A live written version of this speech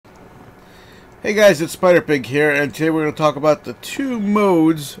Hey guys, it's Spider Pig here, and today we're going to talk about the two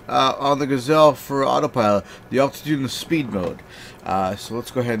modes on the Gazelle for Autopilot, the altitude and the speed mode. So let's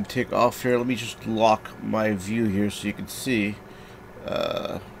go ahead and take off here. Let me just lock my view here so you can see.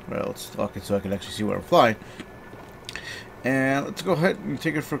 Well, let's lock it so I can actually see where I'm flying. And let's go ahead and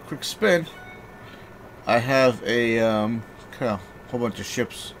take it for a quick spin. I have a kind of whole bunch of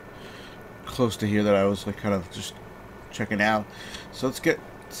ships close to here that I was like kind of just checking out. So let's get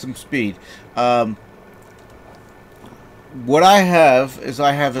some speed. What I have is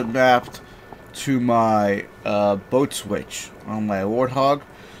I have it mapped to my boat switch on my Warthog.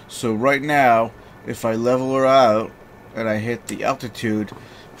 So right now, if I level her out and I hit the altitude,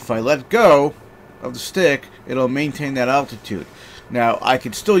 if I let go of the stick, it'll maintain that altitude. Now, I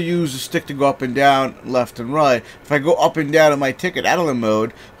can still use the stick to go up and down, left and right. If I go up and down in my ticket idling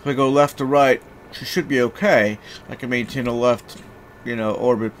mode, if I go left to right, she should be okay. I can maintain a left,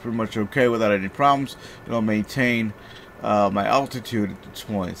 orbit pretty much okay without any problems. It'll maintain my altitude at this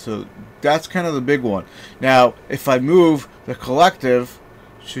point. So that's kind of the big one. Now, if I move the collective,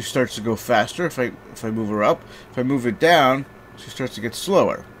 she starts to go faster. If I move her up, if I move it down, she starts to get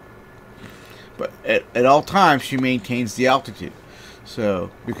slower. But at all times, she maintains the altitude. So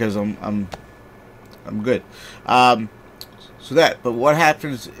because I'm good. So that. But what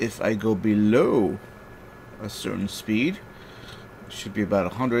happens if I go below a certain speed? Should be about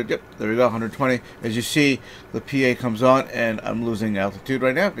 100. Yep, there we go, 120. As you see, the PA comes on, and I'm losing altitude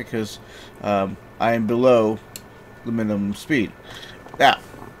right now because I am below the minimum speed. Now,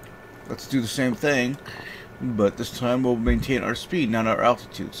 let's do the same thing, but this time we'll maintain our speed, not our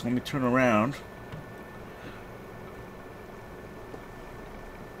altitude. So let me turn around.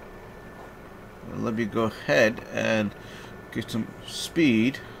 And let me go ahead and get some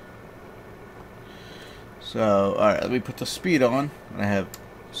speed. So, alright, let me put the speed on.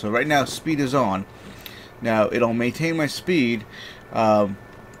 So right now, speed is on. Now, it'll maintain my speed up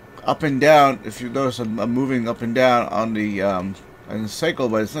and down. If you notice, I'm moving up and down on the cycle,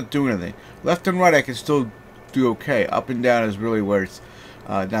 but it's not doing anything. Left and right, I can still do okay. Up and down is really where it's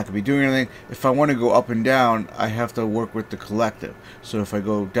not going to be doing anything. If I want to go up and down, I have to work with the collective. So if I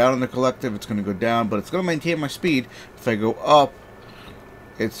go down on the collective, it's going to go down, but it's going to maintain my speed. If I go up,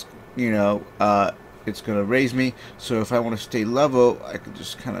 it's, it's going to raise me. So if I want to stay level, I can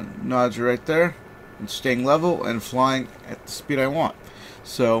just kind of nudge right there and staying level and flying at the speed I want.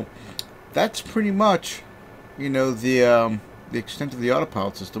 So that's pretty much, the extent of the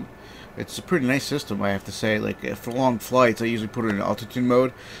autopilot system. It's a pretty nice system, I have to say. Like for long flights, I usually put it in altitude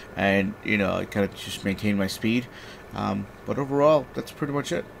mode, and I kind of just maintain my speed. But overall, that's pretty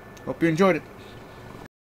much it. Hope you enjoyed it.